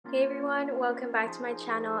Hey everyone, welcome back to my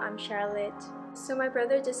channel. I'm Charlotte. So my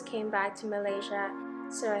brother just came back to Malaysia,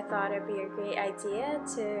 so I thought it'd be a great idea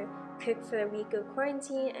to cook for the week of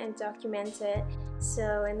quarantine and document it.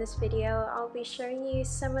 So in this video, I'll be showing you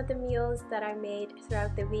some of the meals that I made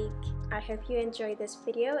throughout the week. I hope you enjoyed this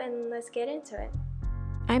video and let's get into it.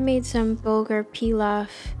 I made some Bulgur Pilaf.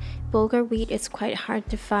 Bulgur wheat is quite hard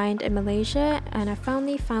to find in Malaysia and I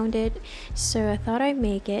finally found it, so I thought I'd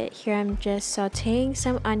make it. Here I'm just sauteing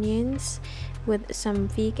some onions with some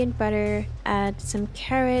vegan butter, add some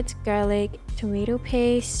carrot, garlic, tomato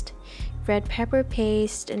paste, red pepper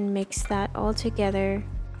paste, and mix that all together.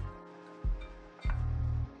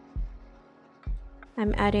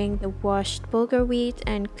 I'm adding the washed bulgur wheat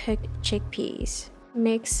and cooked chickpeas.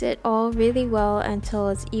 Mix it all really well until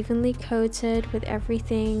it's evenly coated with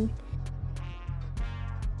everything.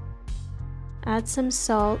 Add some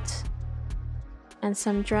salt and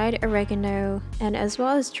some dried oregano, and as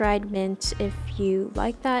well as dried mint if you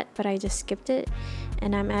like that, but I just skipped it.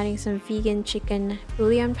 And I'm adding some vegan chicken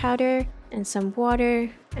bouillon powder and some water,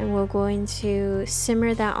 and we're going to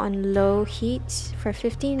simmer that on low heat for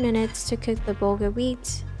 15 minutes to cook the bulgur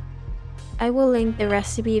wheat. I will link the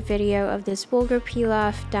recipe video of this bulgur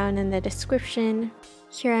pilaf down in the description.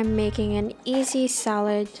 Here I'm making an easy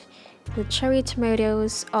salad with cherry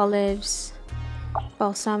tomatoes, olives,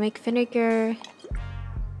 balsamic vinegar,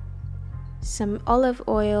 some olive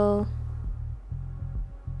oil,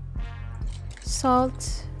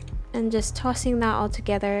 salt, and just tossing that all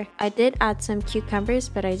together. I did add some cucumbers,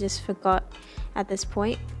 but I just forgot at this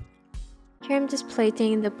point. Here I'm just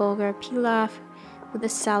plating the bulgur pilaf with a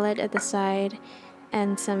salad at the side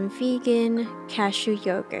and some vegan cashew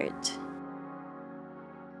yogurt.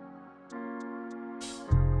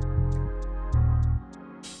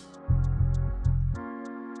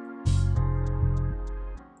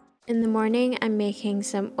 In the morning, I'm making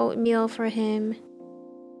some oatmeal for him,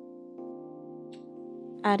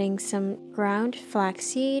 adding some ground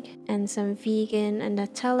flaxseed and some vegan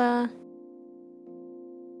Nutella.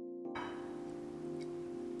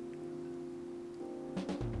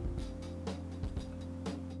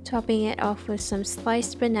 Topping it off with some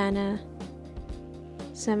sliced banana,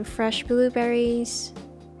 some fresh blueberries,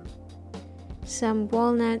 some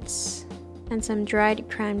walnuts, and some dried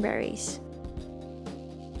cranberries.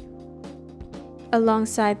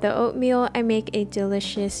 Alongside the oatmeal, I make a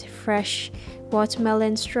delicious fresh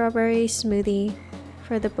watermelon strawberry smoothie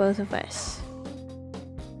for the both of us.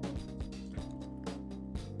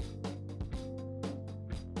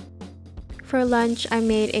 For lunch, I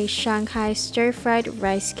made a Shanghai stir-fried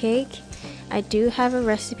rice cake. I do have a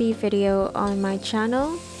recipe video on my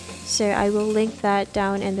channel, so I will link that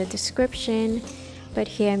down in the description. But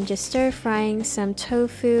here I'm just stir-frying some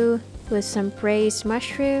tofu with some braised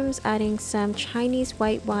mushrooms, adding some Chinese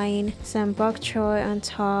white wine, some bok choy on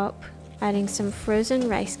top, adding some frozen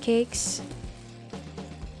rice cakes,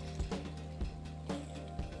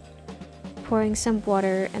 pouring some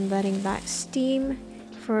water and letting that steam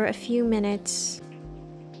for a few minutes.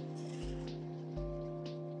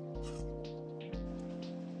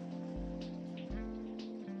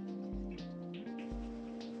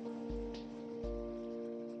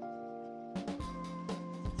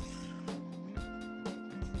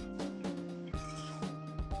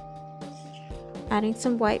 Adding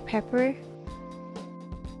some white pepper,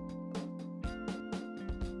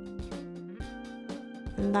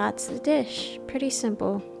 and that's the dish. Pretty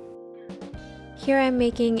simple. Here I'm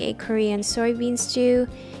making a Korean soybean stew.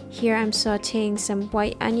 Here I'm sauteing some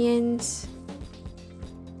white onions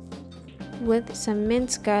with some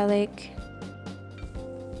minced garlic,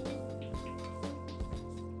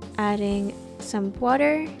 adding some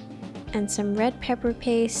water and some red pepper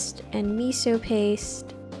paste and miso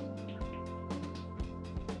paste.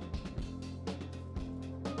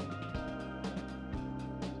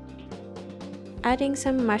 Adding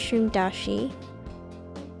some mushroom dashi,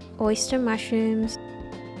 oyster mushrooms,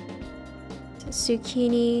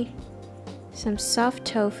 zucchini, some soft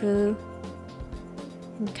tofu,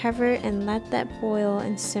 and cover and let that boil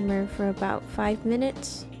and simmer for about 5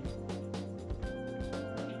 minutes.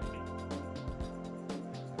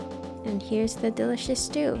 And here's the delicious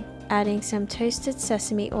stew. Adding some toasted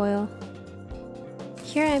sesame oil.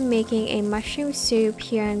 Here I'm making a mushroom soup.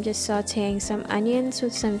 Here I'm just sauteing some onions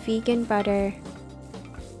with some vegan butter,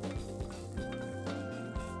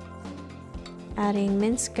 adding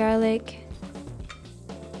minced garlic,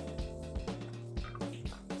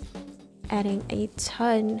 adding a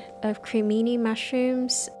ton of cremini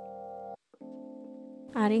mushrooms,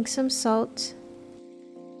 adding some salt,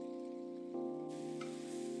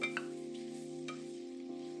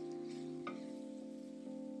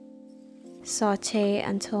 Saute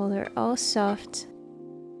until they're all soft.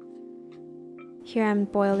 Here I'm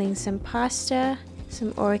boiling some pasta,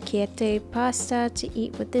 some orecchiette pasta to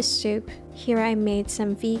eat with this soup. Here I made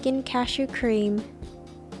some vegan cashew cream.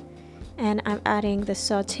 And I'm adding the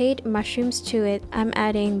sauteed mushrooms to it. I'm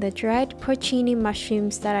adding the dried porcini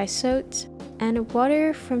mushrooms that I soaked and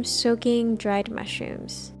water from soaking dried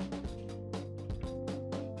mushrooms.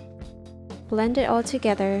 Blend it all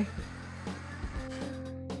together.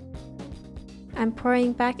 I'm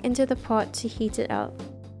pouring back into the pot to heat it up.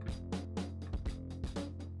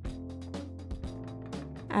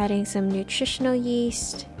 Adding some nutritional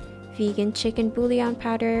yeast, vegan chicken bouillon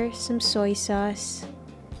powder, some soy sauce,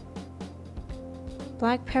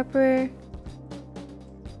 black pepper,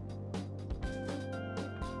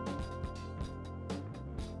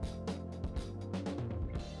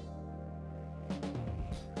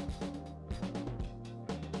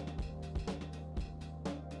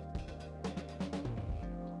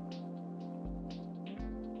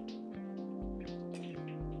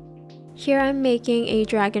 Here I'm making a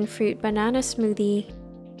dragon fruit banana smoothie.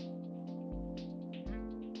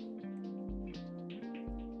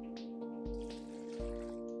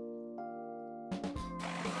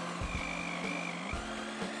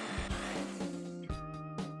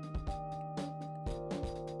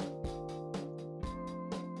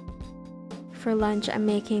 For lunch, I'm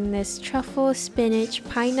making this truffle, spinach,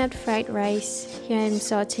 pine nut fried rice. Here I'm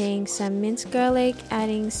sauteing some minced garlic,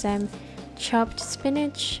 adding some chopped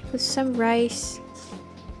spinach with some rice,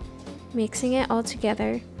 mixing it all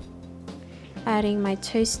together, adding my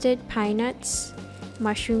toasted pine nuts,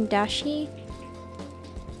 mushroom dashi,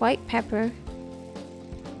 white pepper,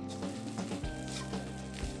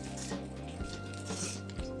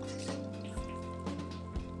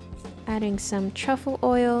 adding some truffle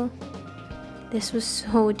oil. This was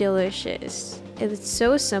so delicious. It's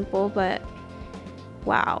so simple, but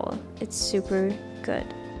wow, it's super good.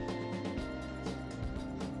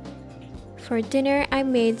 For dinner, I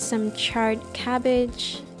made some charred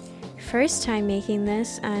cabbage. First time making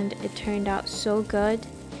this and it turned out so good.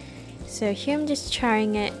 So here I'm just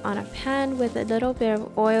charring it on a pan with a little bit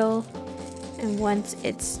of oil. And once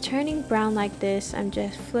it's turning brown like this, I'm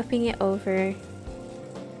just flipping it over.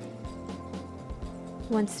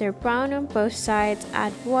 Once they're brown on both sides,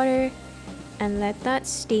 add water and let that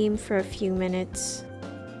steam for a few minutes.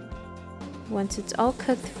 Once it's all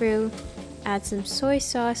cooked through, add some soy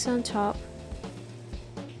sauce on top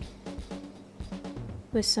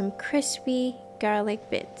with some crispy garlic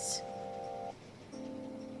bits.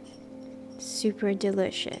 Super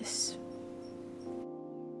delicious.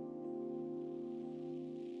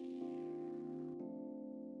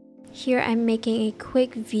 Here I'm making a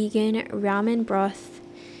quick vegan ramen broth.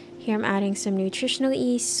 Here I'm adding some nutritional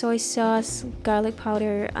yeast, soy sauce, garlic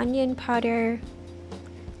powder, onion powder,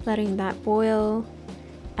 letting that boil,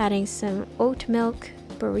 adding some oat milk,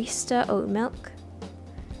 barista oat milk,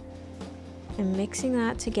 and mixing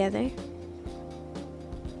that together.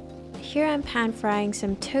 Here I'm pan frying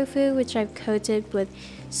some tofu, which I've coated with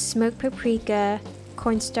smoked paprika,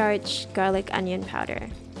 cornstarch, garlic, onion powder.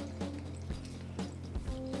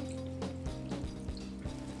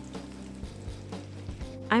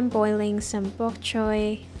 I'm boiling some bok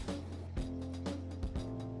choy.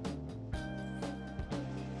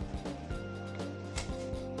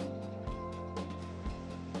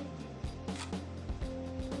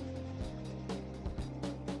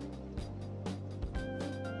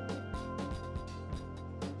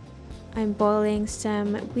 I'm boiling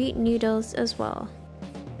some wheat noodles as well.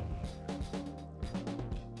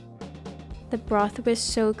 The broth was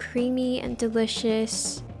so creamy and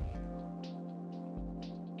delicious.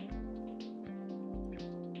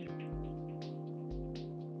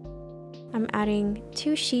 I'm adding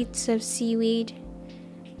 2 sheets of seaweed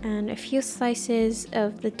and a few slices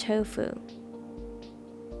of the tofu.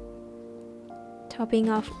 Topping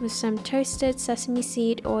off with some toasted sesame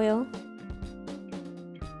seed oil.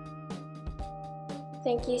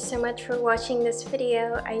 Thank you so much for watching this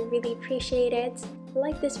video. I really appreciate it.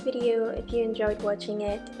 Like this video if you enjoyed watching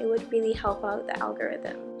it. It would really help out the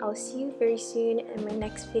algorithm. I'll see you very soon in my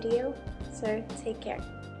next video. So take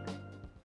care.